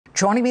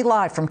Joining me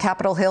live from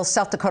Capitol Hill,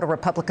 South Dakota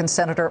Republican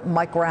Senator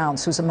Mike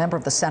Rounds, who's a member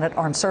of the Senate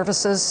Armed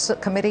Services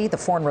Committee, the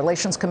Foreign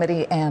Relations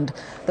Committee, and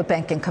the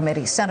Banking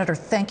Committee. Senator,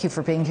 thank you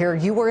for being here.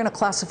 You were in a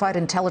classified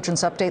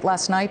intelligence update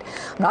last night.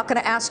 I'm not going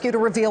to ask you to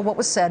reveal what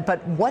was said,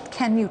 but what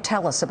can you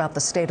tell us about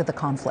the state of the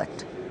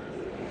conflict?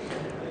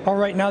 Well,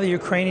 right now the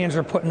Ukrainians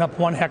are putting up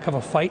one heck of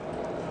a fight.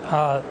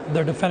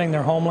 They're defending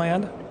their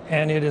homeland,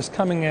 and it is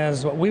coming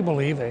as what we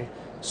believe a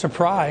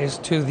surprise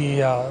to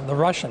the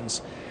Russians.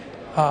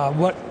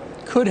 What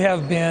could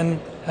have been,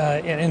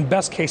 in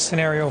best case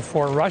scenario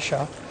for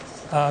Russia,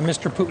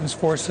 Mr. Putin's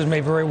forces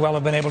may very well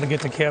have been able to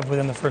get to Kiev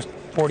within the first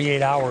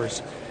 48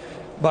 hours.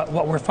 But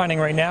what we're finding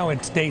right now,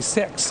 it's day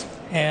 6,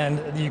 and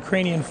the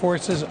Ukrainian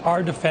forces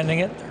are defending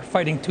it. They're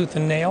fighting tooth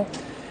and nail.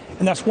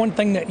 And that's one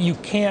thing that you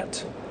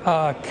can't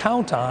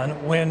count on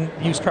when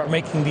you start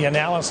making the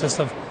analysis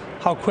of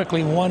how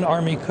quickly one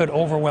army could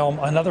overwhelm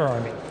another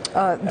army.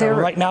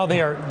 Right now,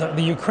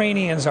 the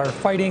Ukrainians are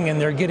fighting, and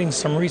they're getting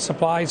some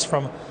resupplies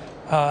from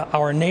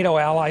our NATO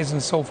allies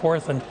and so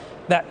forth, and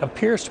that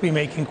appears to be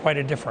making quite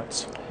a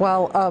difference.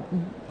 Well,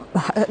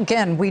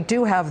 again, we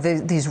do have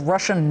these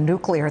Russian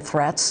nuclear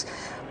threats.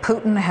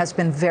 Putin has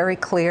been very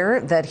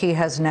clear that he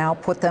has now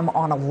put them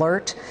on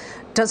alert.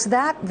 Does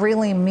that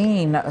really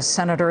mean,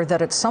 Senator,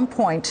 that at some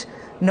point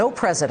no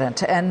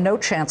president and no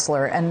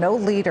chancellor and no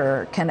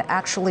leader can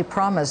actually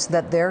promise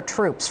that their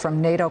troops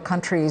from NATO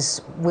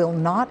countries will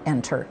not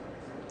enter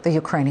the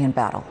Ukrainian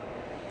battle?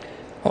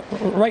 Well,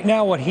 right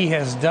now what he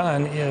has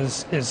done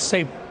is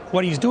say,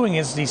 what he's doing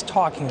is he's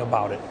talking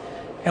about it.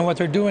 And what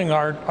they're doing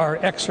are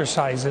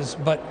exercises,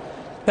 but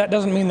that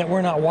doesn't mean that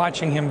we're not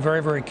watching him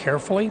very, very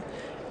carefully.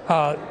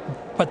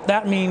 But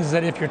that means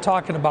that if you're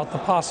talking about the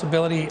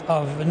possibility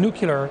of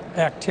nuclear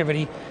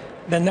activity,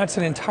 then that's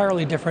an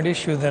entirely different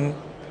issue than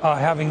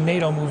having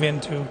NATO move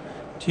into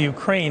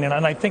Ukraine. And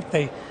I think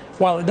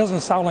while it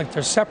doesn't sound like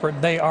they're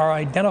separate, they are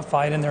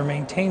identified and they're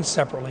maintained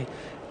separately.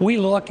 We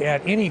look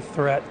at any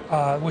threat,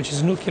 which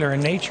is nuclear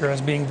in nature,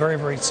 as being very,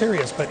 very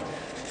serious. But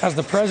as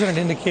the president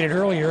indicated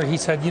earlier, he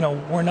said, you know,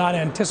 we're not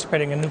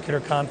anticipating a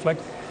nuclear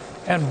conflict.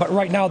 But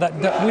right now,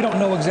 that we don't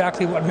know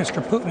exactly what Mr.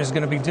 Putin is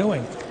going to be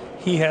doing.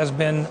 He has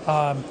been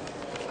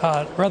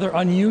rather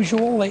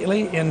unusual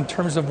lately in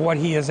terms of what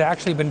he has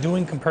actually been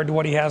doing compared to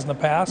what he has in the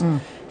past.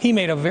 He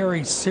made a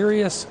very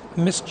serious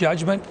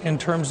misjudgment in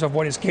terms of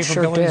what his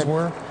capabilities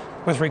were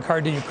with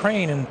regard to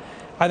Ukraine. And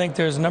I think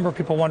there's a number of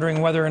people wondering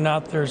whether or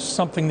not there's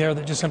something there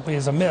that just simply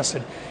is amiss.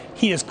 And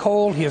he is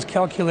cold, he is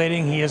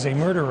calculating, he is a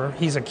murderer,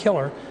 he's a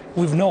killer.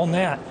 We've known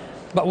that.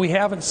 But we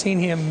haven't seen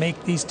him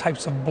make these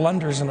types of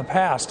blunders in the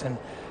past. And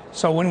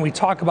so when we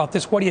talk about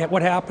this,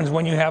 what happens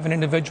when you have an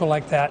individual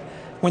like that,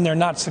 when they're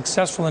not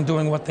successful in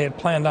doing what they had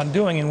planned on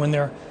doing, and when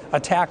their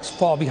attacks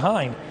fall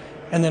behind?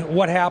 And then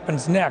what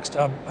happens next?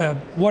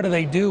 What do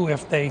they do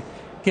if they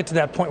get to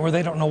that point where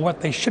they don't know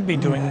what they should be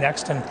doing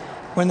next? And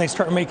when they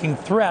start making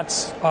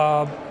threats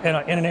in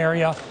an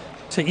area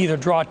to either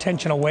draw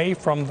attention away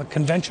from the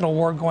conventional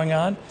war going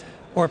on,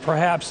 or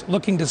perhaps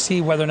looking to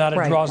see whether or not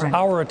it draws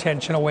our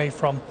attention away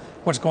from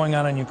what's going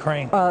on in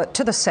Ukraine.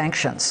 To the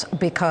sanctions,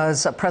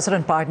 because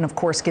President Biden, of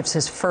course, gives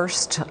his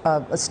first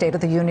State of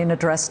the Union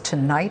address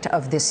tonight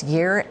of this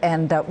year,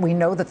 and we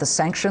know that the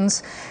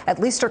sanctions at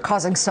least are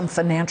causing some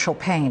financial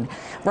pain.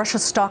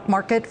 Russia's stock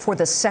market for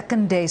the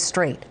second day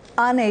straight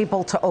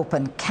unable to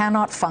open,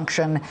 cannot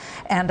function,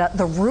 and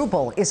the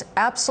ruble is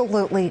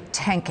absolutely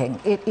tanking.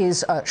 It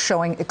is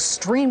showing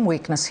extreme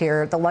weakness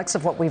here, the likes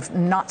of what we've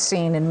not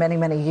seen in many,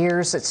 many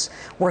years. It's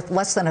worth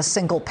less than a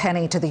single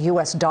penny to the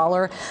U.S.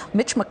 dollar.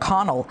 Mitch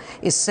McConnell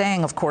is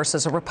saying, of course,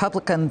 as a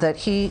Republican, that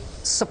he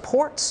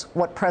supports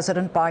what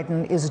President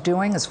Biden is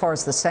doing as far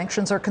as the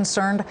sanctions are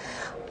concerned.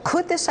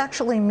 Could this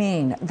actually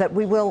mean that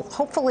we will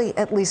hopefully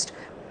at least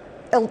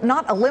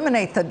not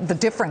eliminate the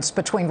difference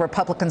between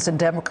Republicans and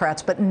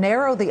Democrats, but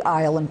narrow the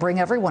aisle and bring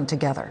everyone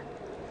together?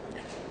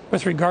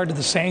 With regard to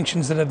the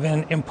sanctions that have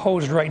been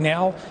imposed right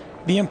now,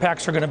 the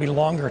impacts are going to be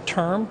longer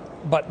term,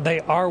 but they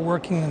are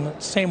working in the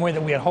same way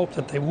that we had hoped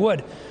that they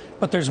would.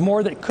 But there's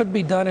more that could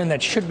be done and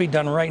that should be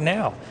done right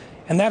now.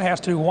 And that has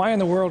to do, why in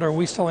the world are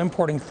we still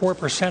importing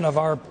 4% of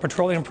our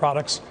petroleum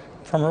products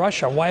from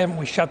Russia? Why haven't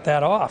we shut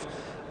that off?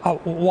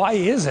 Why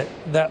is it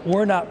that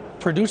we're not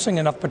producing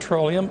enough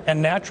petroleum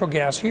and natural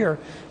gas here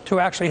to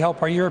actually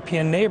help our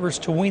European neighbors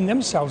to wean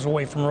themselves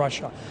away from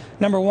Russia?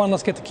 Number one,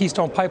 let's get the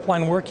Keystone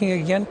Pipeline working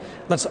again.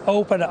 Let's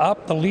open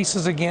up the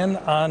leases again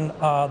on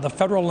the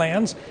federal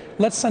lands.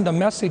 Let's send a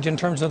message in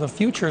terms of the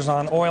futures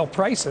on oil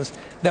prices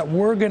that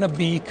we're going to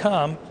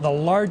become the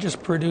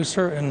largest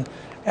producer, and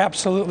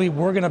absolutely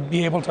we're going to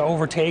be able to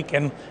overtake,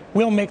 and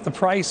we'll make the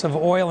price of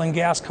oil and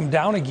gas come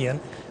down again,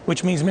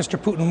 which means Mr.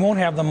 Putin won't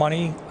have the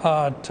money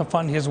to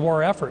fund his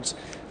war efforts.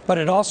 But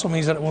it also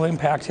means that it will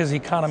impact his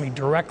economy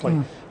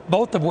directly,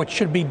 both of which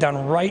should be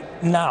done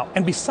right now.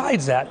 And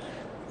besides that,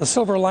 the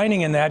silver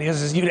lining in that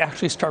is you'd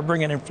actually start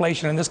bringing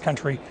inflation in this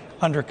country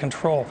under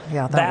control.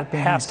 Yeah, that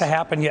has to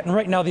happen yet. And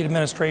right now the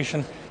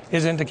administration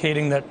is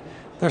indicating that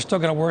they're still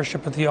going to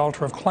worship at the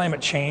altar of climate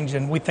change,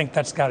 and we think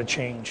that's got to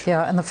change.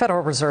 Yeah, and the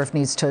Federal Reserve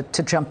needs to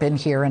jump in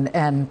here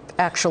and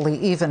actually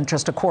even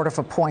just a quarter of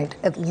a point,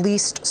 at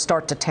least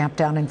start to tamp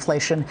down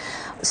inflation.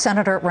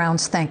 Senator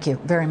Rounds, thank you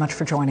very much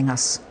for joining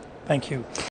us. Thank you.